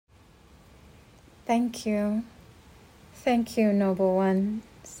Thank you. Thank you, noble ones.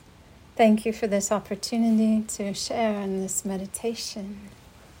 Thank you for this opportunity to share in this meditation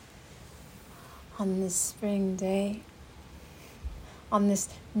on this spring day, on this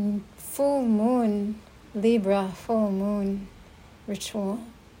full moon, Libra full moon ritual.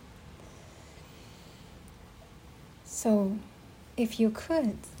 So if you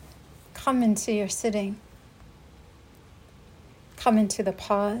could, come into your sitting, come into the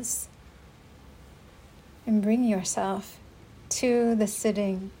pause, and bring yourself to the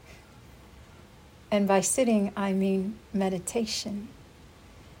sitting. And by sitting, I mean meditation.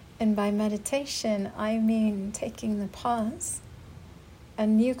 And by meditation, I mean taking the pause.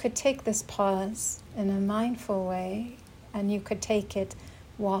 And you could take this pause in a mindful way, and you could take it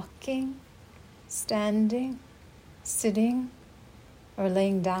walking, standing, sitting, or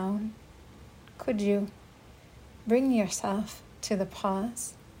laying down. Could you bring yourself to the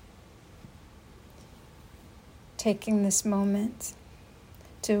pause? Taking this moment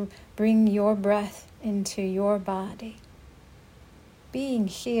to bring your breath into your body. Being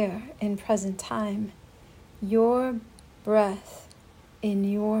here in present time, your breath in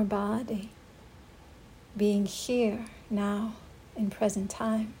your body. Being here now in present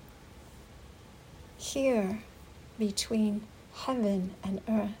time. Here between heaven and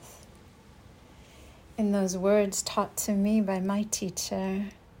earth. In those words taught to me by my teacher,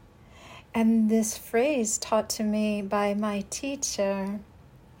 and this phrase taught to me by my teacher,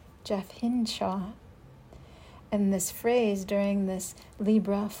 Jeff Hinshaw. And this phrase during this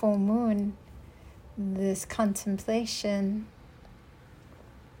Libra full moon, this contemplation.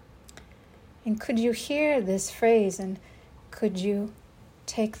 And could you hear this phrase, and could you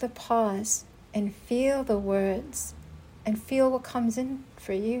take the pause and feel the words and feel what comes in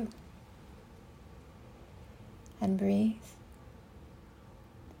for you? And breathe.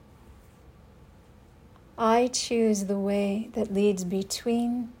 I choose the way that leads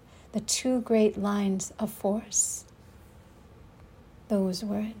between the two great lines of force. Those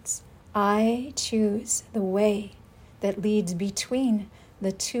words. I choose the way that leads between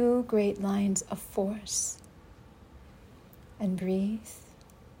the two great lines of force. And breathe.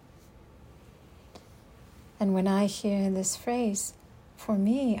 And when I hear this phrase, for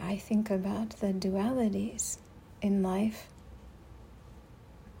me, I think about the dualities in life.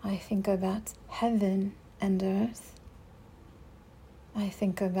 I think about heaven and earth. I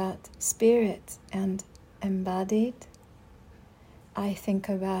think about spirit and embodied. I think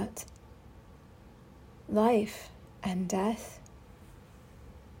about life and death.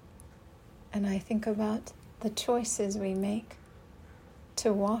 And I think about the choices we make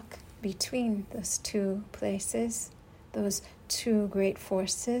to walk between those two places, those two great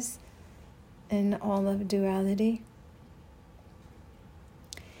forces in all of duality.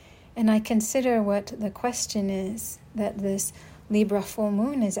 And I consider what the question is that this Libra full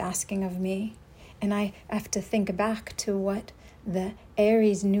moon is asking of me. And I have to think back to what the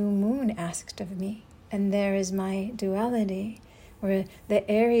Aries new moon asked of me. And there is my duality, where the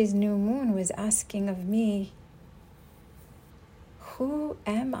Aries new moon was asking of me, who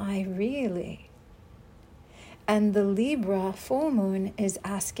am I really? And the Libra full moon is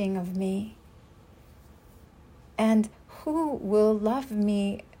asking of me, and who will love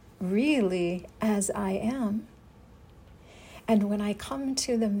me really as I am? And when I come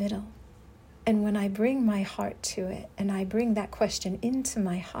to the middle, and when I bring my heart to it, and I bring that question into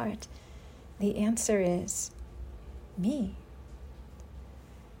my heart, the answer is me.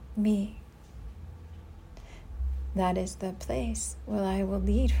 Me. That is the place where I will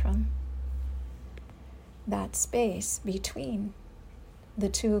lead from. That space between the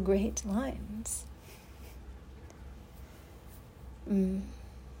two great lines.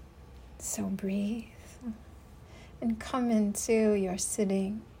 So breathe and come into your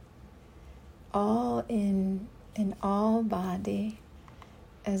sitting, all in all body,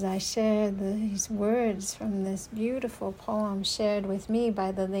 as I share these words from this beautiful poem shared with me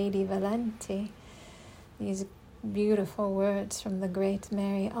by the Lady Valenti. These beautiful words from the great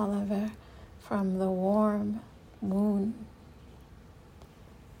Mary Oliver, from the warm moon.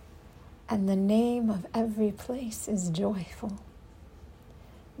 And the name of every place is joyful.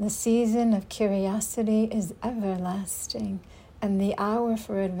 The season of curiosity is everlasting, and the hour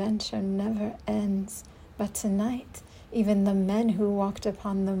for adventure never ends. But tonight, even the men who walked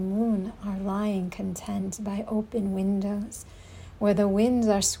upon the moon are lying content by open windows, where the winds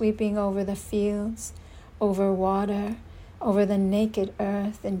are sweeping over the fields, over water, over the naked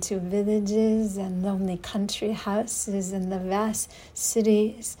earth, into villages and lonely country houses and the vast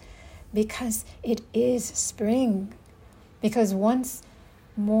cities, because it is spring. Because once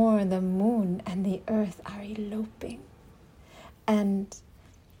more the moon and the earth are eloping. And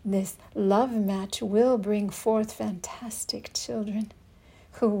this love match will bring forth fantastic children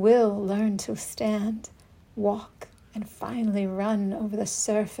who will learn to stand, walk, and finally run over the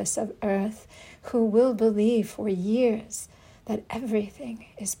surface of earth, who will believe for years that everything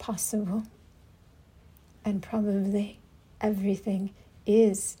is possible. And probably everything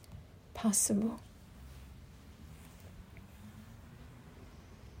is possible.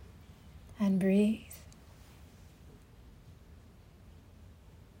 And breathe.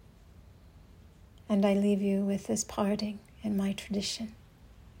 And I leave you with this parting in my tradition.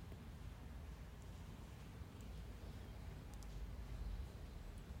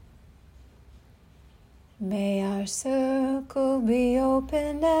 May our circle be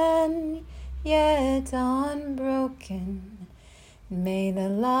open and yet unbroken. May the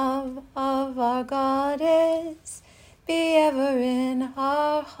love of our Goddess be ever in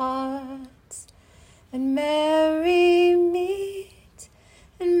our hearts. And Mary meet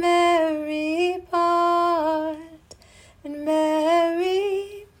and Mary